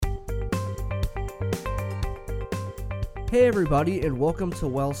Hey everybody, and welcome to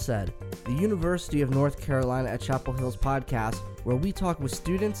Well Said, the University of North Carolina at Chapel Hill's podcast, where we talk with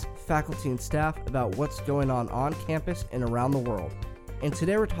students, faculty, and staff about what's going on campus and around the world. And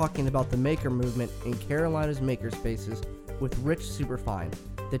today we're talking about the maker movement in Carolina's makerspaces with Rich Superfine,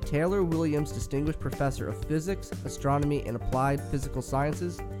 the Taylor Williams Distinguished Professor of Physics, Astronomy, and Applied Physical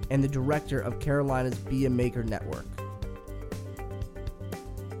Sciences, and the Director of Carolina's Be a Maker Network.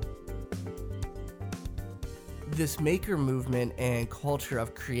 This maker movement and culture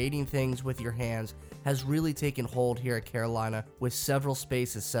of creating things with your hands has really taken hold here at Carolina, with several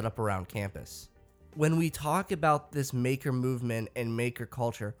spaces set up around campus. When we talk about this maker movement and maker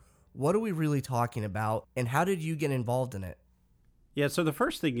culture, what are we really talking about, and how did you get involved in it? Yeah, so the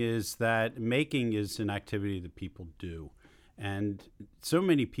first thing is that making is an activity that people do. And so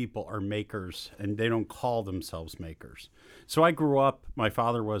many people are makers, and they don't call themselves makers. So I grew up, my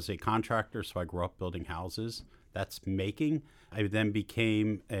father was a contractor, so I grew up building houses. That's making. I then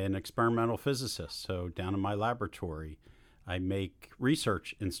became an experimental physicist. So down in my laboratory, I make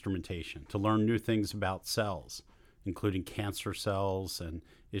research instrumentation to learn new things about cells, including cancer cells and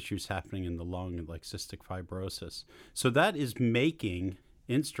issues happening in the lung, like cystic fibrosis. So that is making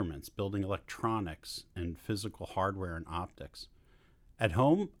instruments, building electronics and physical hardware and optics. At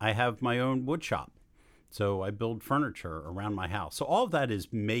home, I have my own wood shop. So I build furniture around my house. So all of that is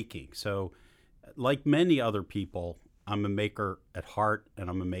making. So like many other people, I'm a maker at heart, and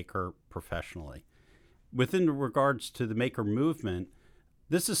I'm a maker professionally. Within regards to the maker movement,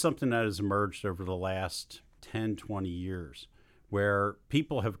 this is something that has emerged over the last 10, 20 years, where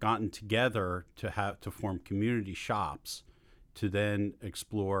people have gotten together to form community shops to then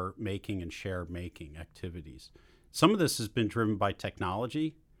explore making and share making activities. Some of this has been driven by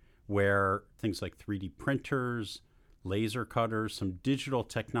technology, where things like 3D printers, laser cutters, some digital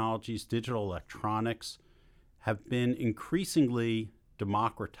technologies, digital electronics have been increasingly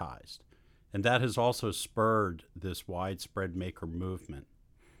democratized. And that has also spurred this widespread maker movement.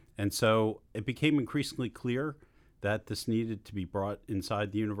 And so it became increasingly clear that this needed to be brought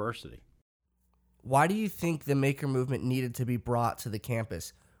inside the university. Why do you think the maker movement needed to be brought to the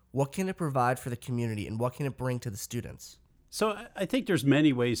campus? What can it provide for the community, and what can it bring to the students? So I think there's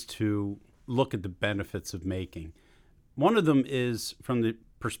many ways to look at the benefits of making. One of them is from the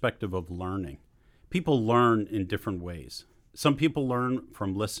perspective of learning. People learn in different ways. Some people learn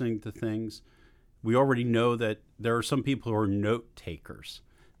from listening to things. We already know that there are some people who are note takers.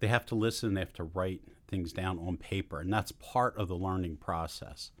 They have to listen, they have to write things down on paper, and that's part of the learning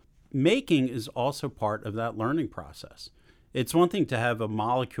process. Making is also part of that learning process. It's one thing to have a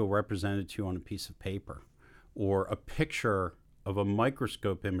molecule represented to you on a piece of paper, or a picture of a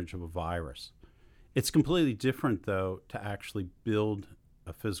microscope image of a virus. It's completely different, though, to actually build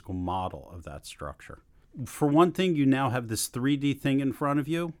a physical model of that structure. For one thing, you now have this 3D thing in front of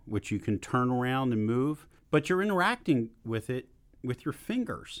you, which you can turn around and move, but you're interacting with it with your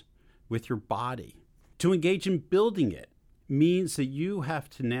fingers, with your body. To engage in building it means that you have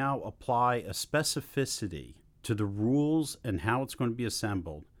to now apply a specificity to the rules and how it's going to be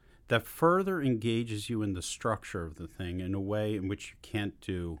assembled that further engages you in the structure of the thing in a way in which you can't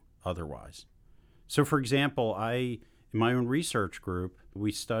do otherwise. So, for example, in my own research group,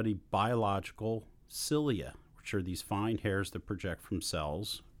 we study biological cilia, which are these fine hairs that project from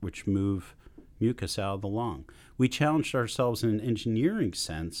cells, which move mucus out of the lung. We challenged ourselves in an engineering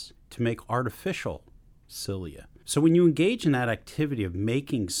sense to make artificial cilia. So when you engage in that activity of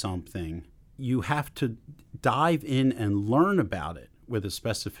making something, you have to dive in and learn about it with a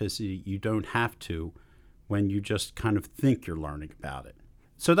specificity you don't have to when you just kind of think you're learning about it.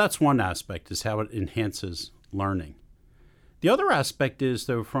 So that's one aspect, is how it enhances learning. The other aspect is,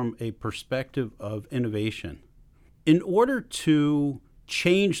 though, from a perspective of innovation. In order to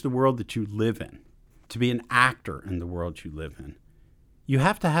change the world that you live in, to be an actor in the world you live in, you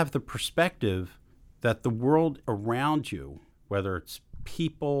have to have the perspective that the world around you, whether it's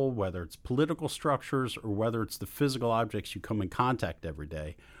people, whether it's political structures, or whether it's the physical objects you come in contact every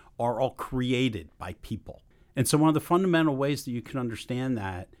day, are all created by people. And so one of the fundamental ways that you can understand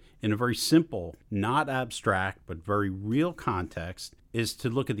that in a very simple, not abstract, but very real context is to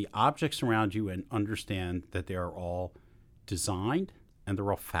look at the objects around you and understand that they are all designed and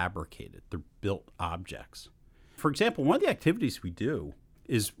they're all fabricated. They're built objects. For example, one of the activities we do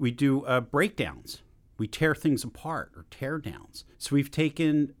is we do breakdowns. We tear things apart, or tear downs. So we've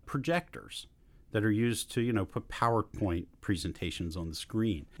taken projectors that are used to, put PowerPoint presentations on the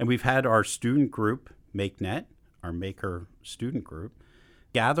screen. And we've had our student group, MakeNet, our maker student group,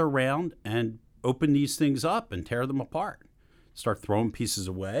 gather around and open these things up and tear them apart. start throwing pieces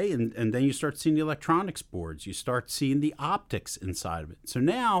away, and then you start seeing the electronics boards. You start seeing the optics inside of it. So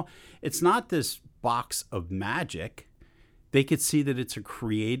now it's not this box of magic. They could see that it's a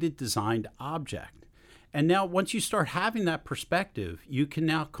created, designed object. And now once you start having that perspective, you can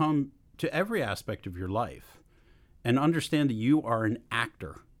now come to every aspect of your life and understand that you are an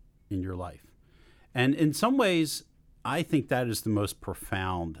actor in your life. And in some ways, I think that is the most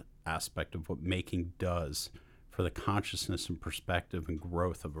profound aspect of what making does for the consciousness and perspective and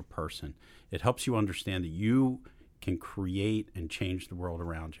growth of a person. It helps you understand that you can create and change the world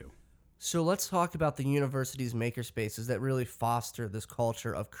around you. So let's talk about the university's makerspaces that really foster this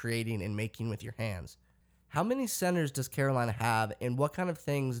culture of creating and making with your hands. How many centers does Carolina have, and what kind of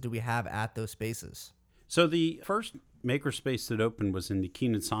things do we have at those spaces? So the first makerspace that opened was in the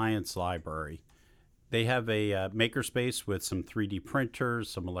Keenan Science Library. They have a makerspace with some 3D printers,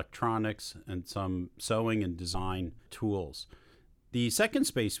 some electronics, and some sewing and design tools. The second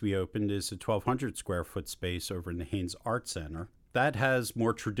space we opened is a 1,200 square foot space over in the Haynes Art Center. That has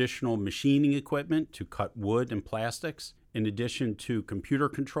more traditional machining equipment to cut wood and plastics, in addition to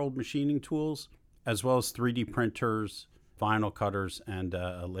computer-controlled machining tools, as well as 3D printers, vinyl cutters, and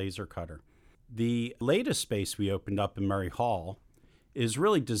a laser cutter. The latest space we opened up in Murray Hall is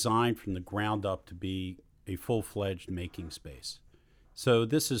really designed from the ground up to be a full-fledged making space. So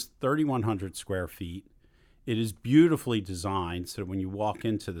this is 3,100 square feet. It is beautifully designed so that when you walk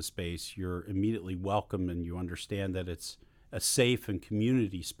into the space, you're immediately welcome and you understand that it's a safe and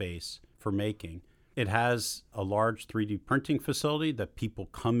community space for making. It has a large 3D printing facility that people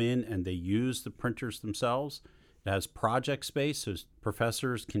come in and they use the printers themselves. It has project space so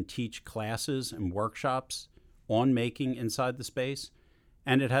professors can teach classes and workshops on making inside the space.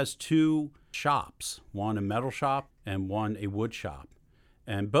 And it has two shops, one a metal shop and one a wood shop.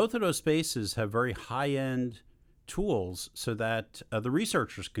 And both of those spaces have very high-end tools so that the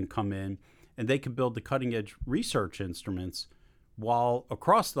researchers can come in and they can build the cutting-edge research instruments, while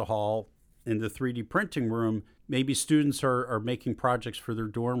across the hall in the 3D printing room, maybe students are making projects for their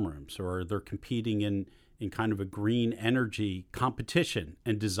dorm rooms, or they're competing in kind of a green energy competition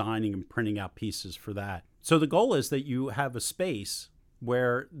and designing and printing out pieces for that. So the goal is that you have a space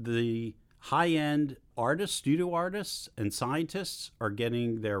where the high-end artists, studio artists, and scientists are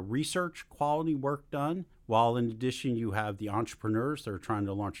getting their research quality work done, while in addition you have the entrepreneurs that are trying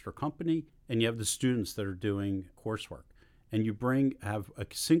to launch their company, and you have the students that are doing coursework. And you have a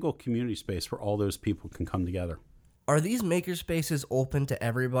single community space where all those people can come together. Are these makerspaces open to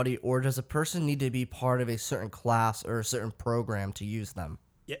everybody, or does a person need to be part of a certain class or a certain program to use them?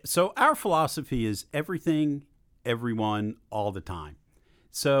 Yeah, so our philosophy is everything, everyone, all the time.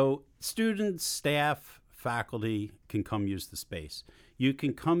 So students, staff, faculty can come use the space. You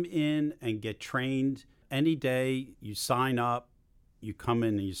can come in and get trained any day. You sign up, you come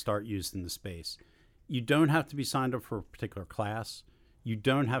in and you start using the space. You don't have to be signed up for a particular class. You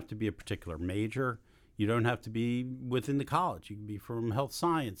don't have to be a particular major. You don't have to be within the college. You can be from health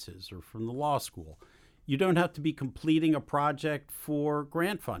sciences or from the law school. You don't have to be completing a project for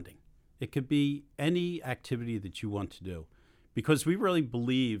grant funding. It could be any activity that you want to do, because we really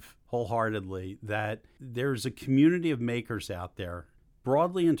believe wholeheartedly that there's a community of makers out there,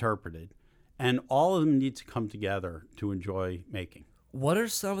 broadly interpreted, and all of them need to come together to enjoy making. What are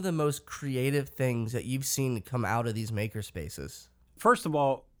some of the most creative things that you've seen come out of these makerspaces? First of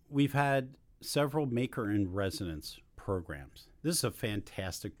all, we've had several Maker in Residence programs. This is a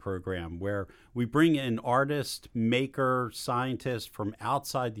fantastic program where we bring in artists, maker, scientists from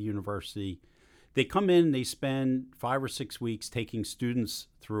outside the university. They come in and they spend 5 or 6 weeks taking students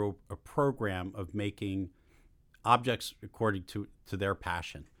through a program of making objects according to their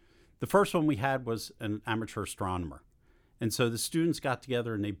passion. The first one we had was an amateur astronomer. And so the students got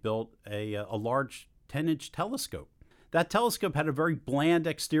together and they built a large 10-inch telescope. That telescope had a very bland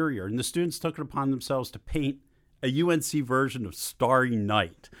exterior, and the students took it upon themselves to paint a UNC version of Starry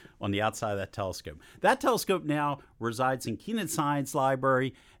Night on the outside of that telescope. That telescope now resides in Keenan Science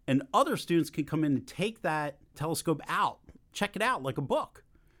Library, and other students can come in and take that telescope out, check it out like a book,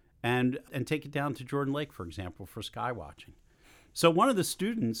 and take it down to Jordan Lake, for example, for sky watching. So one of the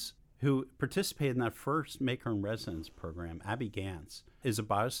students who participated in that first Maker in Residence program, Abby Gantz, is a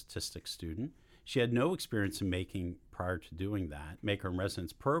biostatistics student. She had no experience in making prior to doing that Maker in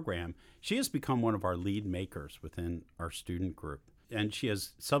Residence program. She has become one of our lead makers within our student group. And she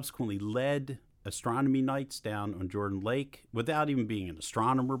has subsequently led astronomy nights down on Jordan Lake without even being an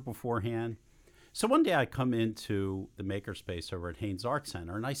astronomer beforehand. So one day I come into the makerspace over at Haynes Art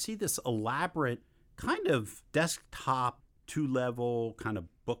Center, and I see this elaborate kind of desktop, 2-level kind of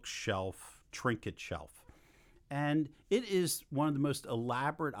bookshelf, trinket shelf. And it is one of the most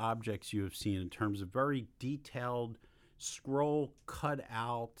elaborate objects you have seen in terms of very detailed scroll cut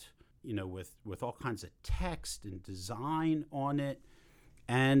out, with all kinds of text and design on it.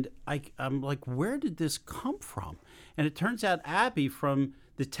 And I'm like, where did this come from? And it turns out Abby, from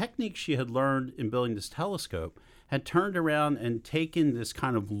the technique she had learned in building this telescope, had turned around and taken this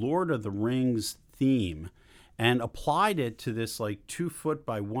kind of Lord of the Rings theme and applied it to this like 2 foot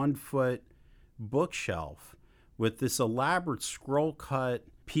by 1 foot bookshelf with this elaborate scroll cut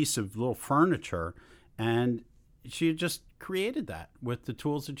piece of little furniture. And she had just created that with the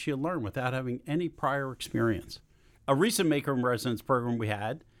tools that she had learned without having any prior experience. A recent Maker in Residence program we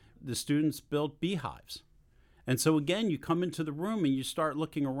had, the students built beehives. And so again, you come into the room and you start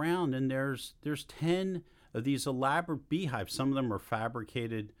looking around, and there's 10 of these elaborate beehives. Some of them are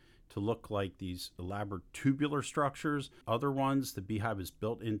fabricated to look like these elaborate tubular structures. Other ones, the beehive is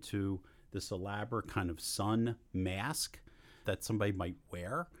built into this elaborate kind of sun mask that somebody might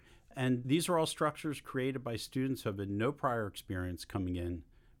wear. And these are all structures created by students who have had no prior experience coming in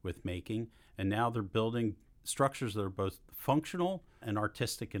with making, and now they're building structures that are both functional and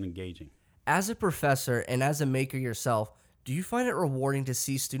artistic and engaging. As a professor and as a maker yourself, do you find it rewarding to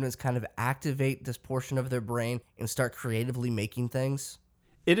see students kind of activate this portion of their brain and start creatively making things?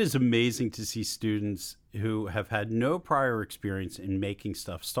 It is amazing to see students who have had no prior experience in making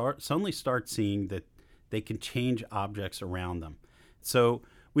stuff suddenly start seeing that they can change objects around them. So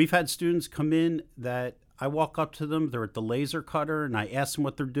we've had students come in that I walk up to them, they're at the laser cutter, and I ask them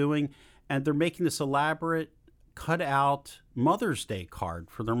what they're doing, and they're making this elaborate cut out Mother's Day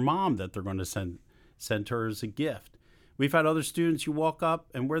card for their mom that they're going to send her as a gift. We've had other students, you walk up,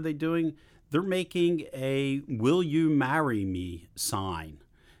 and what are they doing? They're making a "Will you marry me" sign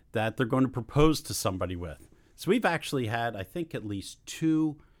that they're going to propose to somebody with. So we've actually had, I think, at least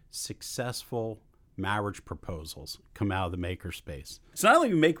 2 successful marriage proposals come out of the makerspace. It's not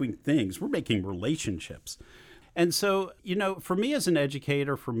only making things, we're making relationships. And so, for me as an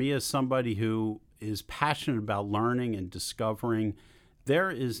educator, for me as somebody who is passionate about learning and discovering,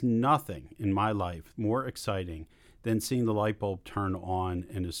 there is nothing in my life more exciting than seeing the light bulb turn on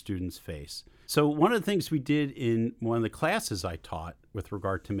in a student's face. So one of the things we did in one of the classes I taught with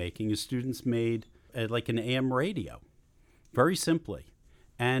regard to making is students made like an AM radio, very simply.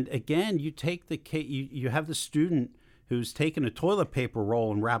 And again, you take you have the student who's taken a toilet paper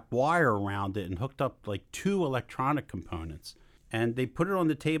roll and wrapped wire around it and hooked up like 2 electronic components. And they put it on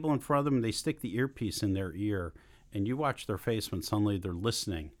the table in front of them and they stick the earpiece in their ear. And you watch their face when suddenly they're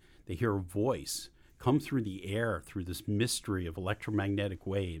listening. They hear a voice come through the air, through this mystery of electromagnetic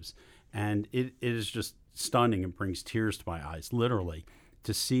waves. And it is just stunning and brings tears to my eyes, literally,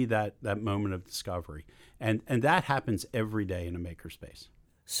 to see that moment of discovery. And that happens every day in a makerspace.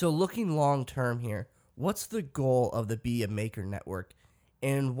 So looking long term here, what's the goal of the Be a Maker Network,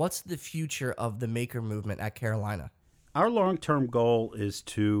 and what's the future of the maker movement at Carolina? Our long-term goal is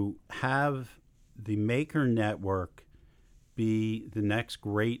to have the Maker Network be the next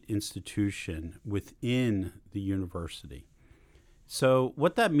great institution within the university. So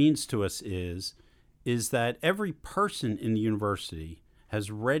what that means to us is that every person in the university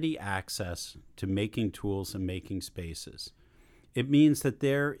has ready access to making tools and making spaces. It means that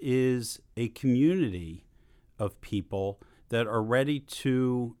there is a community of people that are ready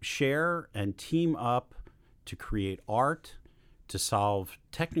to share and team up to create art, to solve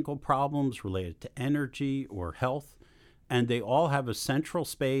technical problems related to energy or health. And they all have a central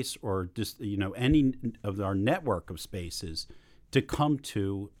space or just, any of our network of spaces to come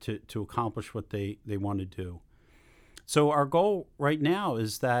to accomplish what they want to do. So our goal right now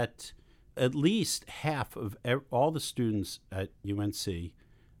is that at least half of all the students at UNC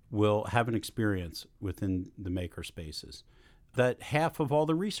will have an experience within the maker spaces, that half of all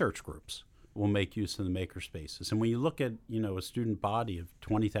the research groups will make use of the maker spaces. And when you look at, a student body of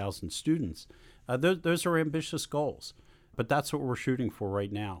 20,000 students, those are ambitious goals, but that's what we're shooting for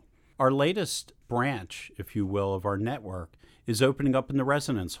right now. Our latest branch, if you will, of our network is opening up in the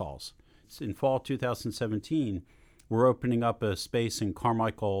residence halls. In fall 2017, we're opening up a space in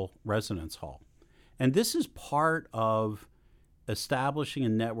Carmichael Residence Hall. And this is part of establishing a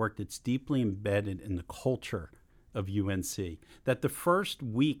network that's deeply embedded in the culture of UNC, that the first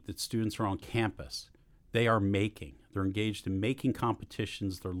week that students are on campus, they are making. They're engaged in making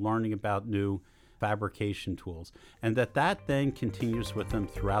competitions. They're learning about new fabrication tools, and that then continues with them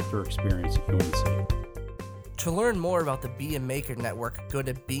throughout their experience at UNC. To learn more about the Be a Maker Network, go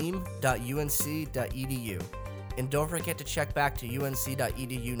to beam.unc.edu. And don't forget to check back to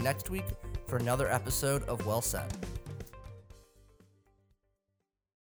unc.edu next week for another episode of Well Said.